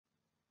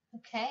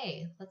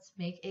Okay, let's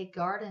make a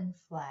garden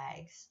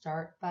flag.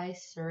 Start by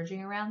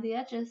serging around the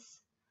edges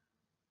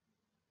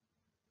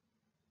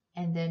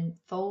and then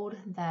fold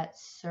that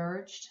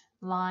serged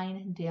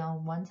line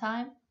down one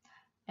time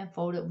and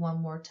fold it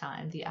one more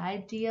time. The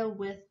idea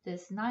with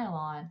this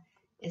nylon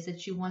is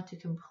that you want to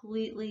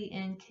completely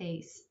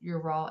encase your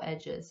raw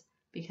edges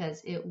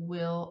because it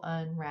will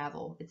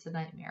unravel. It's a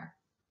nightmare.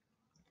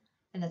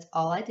 And that's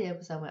all I did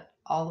was I went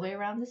all the way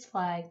around this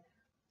flag,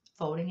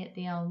 folding it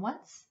down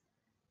once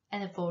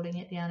and then folding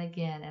it down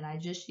again. And I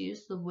just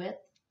used the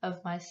width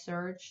of my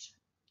serged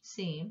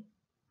seam.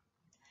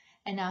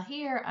 And now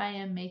here I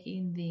am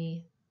making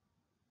the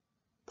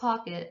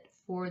pocket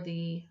for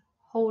the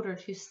holder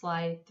to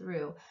slide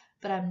through,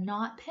 but I'm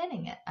not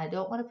pinning it. I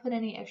don't want to put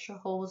any extra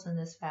holes in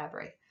this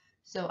fabric.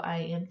 So I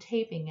am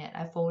taping it.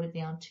 I fold it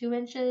down 2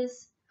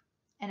 inches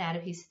and add a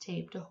piece of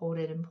tape to hold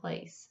it in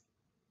place.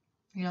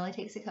 It only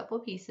takes a couple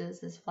of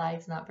pieces. This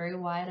flag's not very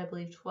wide, I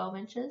believe 12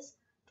 inches,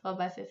 12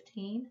 by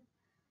 15.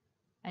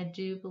 I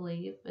do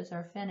believe is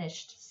our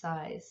finished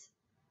size.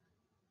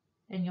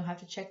 And you'll have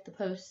to check the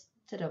post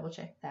to double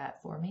check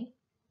that for me.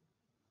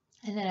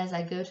 And then as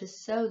I go to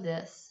sew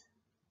this,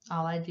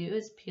 all I do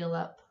is peel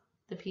up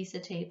the piece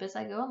of tape as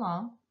I go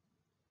along.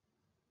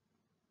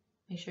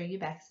 Make sure you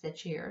backstitch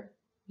here.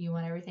 You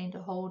want everything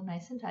to hold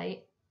nice and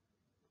tight.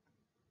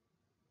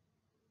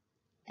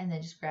 And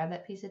then just grab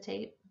that piece of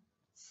tape,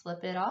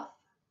 slip it off.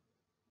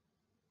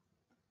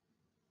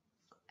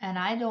 And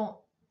I don't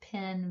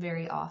pin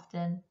very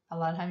often. A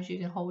lot of times you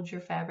can hold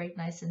your fabric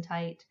nice and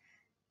tight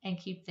and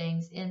keep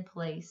things in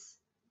place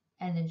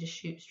and then just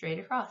shoot straight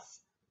across.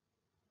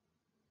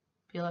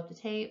 Peel up the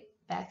tape,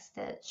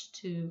 backstitch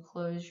to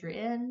close your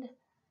end.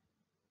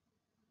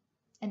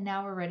 And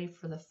now we're ready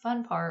for the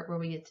fun part where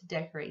we get to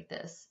decorate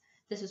this.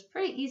 This is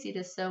pretty easy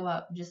to sew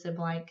up, just a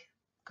blank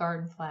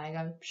garden flag.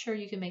 I'm sure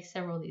you can make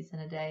several of these in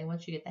a day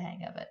once you get the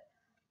hang of it.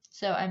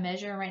 So I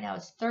measure right now,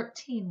 it's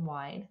 13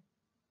 wide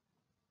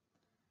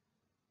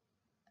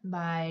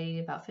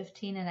by about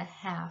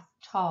 15.5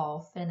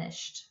 tall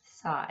finished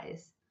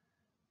size.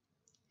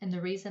 And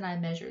the reason I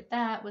measured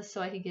that was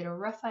so I could get a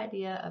rough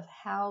idea of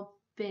how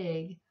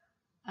big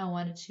I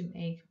wanted to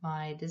make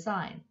my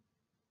design.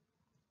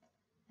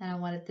 And I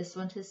wanted this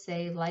one to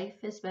say,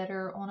 "Life is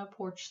better on a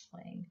porch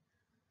swing."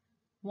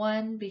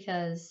 1,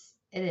 because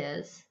it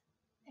is,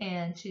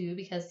 and 2,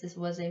 because this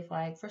was a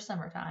flag for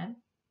summertime.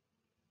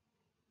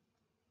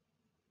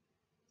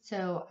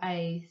 So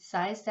I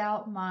sized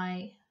out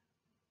my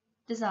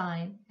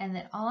design, and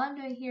then all I'm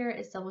doing here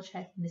is double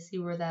checking to see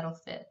where that'll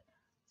fit.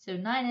 So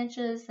 9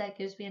 inches, that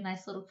gives me a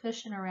nice little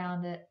cushion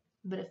around it,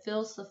 but it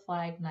fills the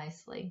flag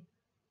nicely.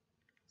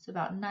 So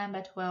about 9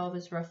 by 12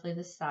 is roughly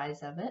the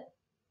size of it.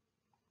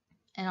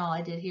 And all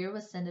I did here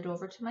was send it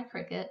over to my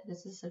Cricut.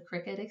 This is a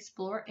Cricut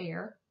Explore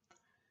Air.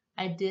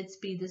 I did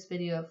speed this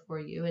video up for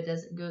you. It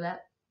doesn't go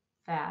that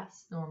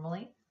fast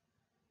normally,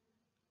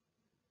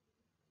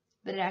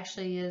 but it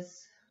actually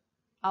is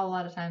a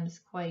lot of times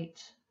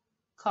quite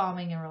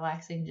calming and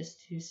relaxing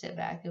just to sit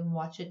back and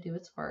watch it do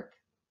its work.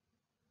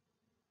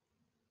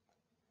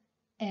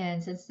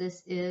 And since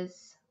this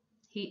is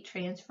heat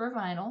transfer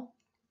vinyl,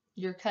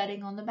 you're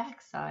cutting on the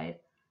back side,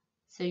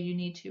 so you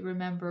need to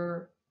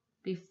remember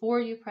before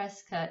you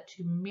press cut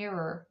to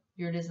mirror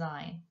your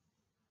design.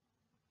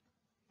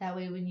 That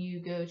way when you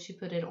go to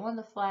put it on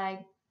the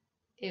flag,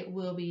 it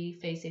will be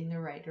facing the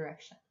right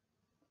direction.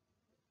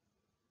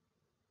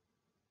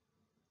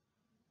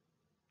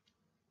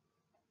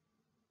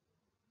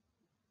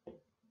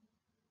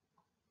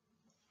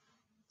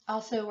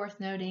 Also worth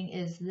noting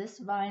is this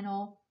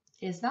vinyl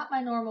is not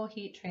my normal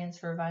heat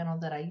transfer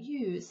vinyl that I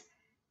use.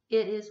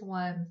 It is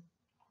one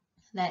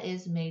that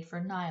is made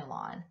for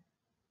nylon.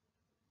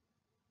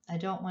 I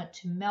don't want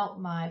to melt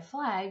my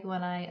flag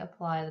when I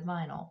apply the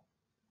vinyl.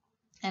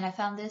 And I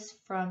found this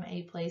from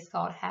a place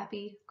called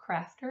Happy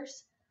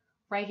Crafters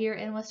right here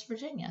in West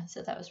Virginia.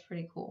 So that was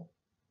pretty cool.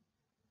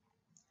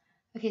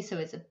 Okay, so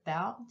it's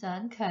about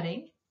done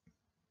cutting.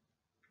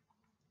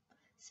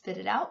 Spit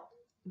it out,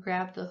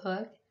 grab the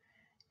hook,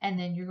 and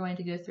then you're going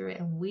to go through it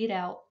and weed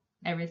out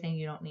everything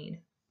you don't need.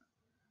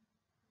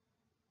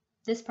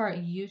 This part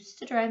used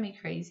to drive me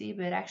crazy,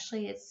 but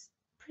actually it's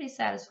pretty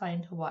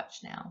satisfying to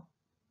watch now.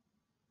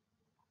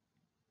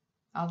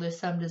 Although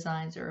some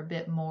designs are a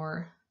bit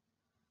more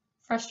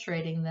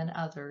frustrating than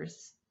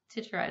others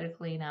to try to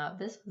clean up,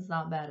 this one's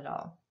not bad at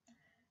all.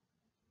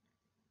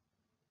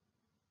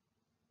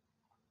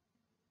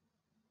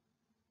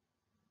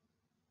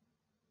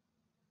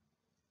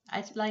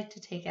 I'd like to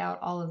take out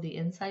all of the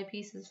inside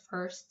pieces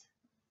first.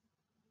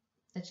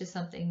 It's just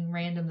something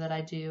random that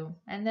I do,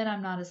 and then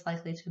I'm not as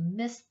likely to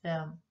miss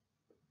them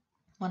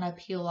when I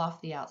peel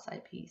off the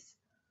outside piece.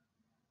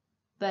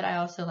 But I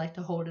also like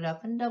to hold it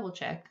up and double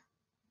check,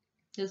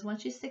 because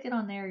once you stick it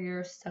on there,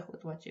 you're stuck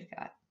with what you've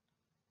got.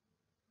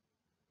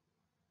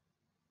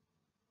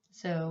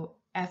 So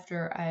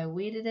after I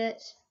weeded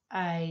it,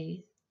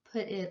 I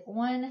put it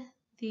on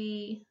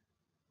the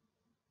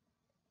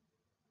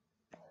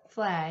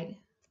flag.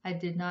 I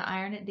did not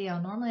iron it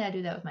down. Normally I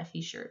do that with my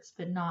t-shirts,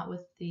 but not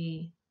with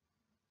the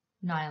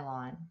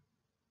nylon.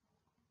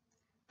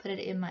 Put it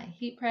in my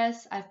heat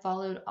press. I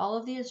followed all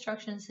of the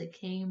instructions that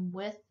came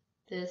with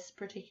this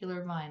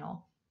particular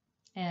vinyl,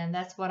 and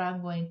that's what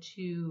I'm going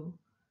to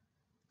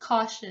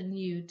caution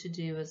you to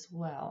do as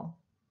well.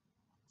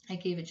 I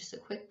gave it just a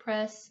quick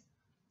press,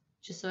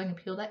 just so I can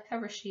peel that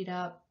cover sheet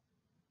up,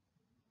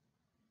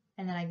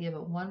 and then I give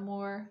it one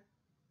more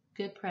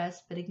good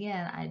press, but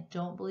again, I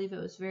don't believe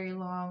it was very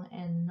long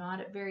and not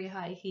at very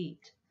high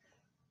heat.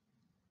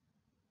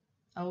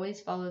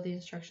 Always follow the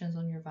instructions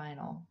on your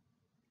vinyl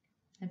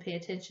and pay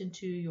attention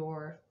to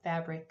your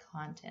fabric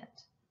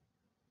content.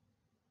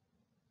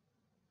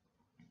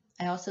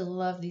 I also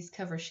love these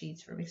cover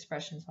sheets from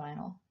Expressions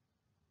Vinyl.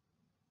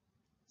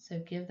 So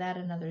give that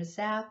another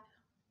zap.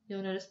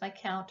 You'll notice my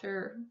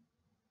counter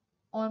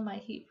on my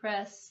heat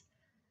press.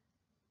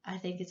 I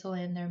think it's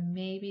only in there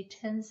maybe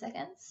 10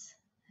 seconds.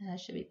 And I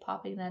should be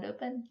popping that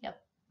open.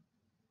 Yep.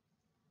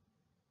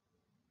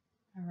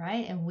 All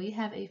right, and we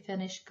have a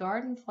finished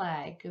garden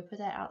flag. Go put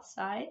that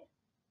outside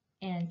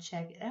and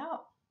check it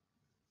out.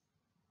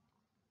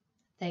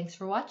 Thanks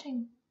for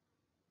watching.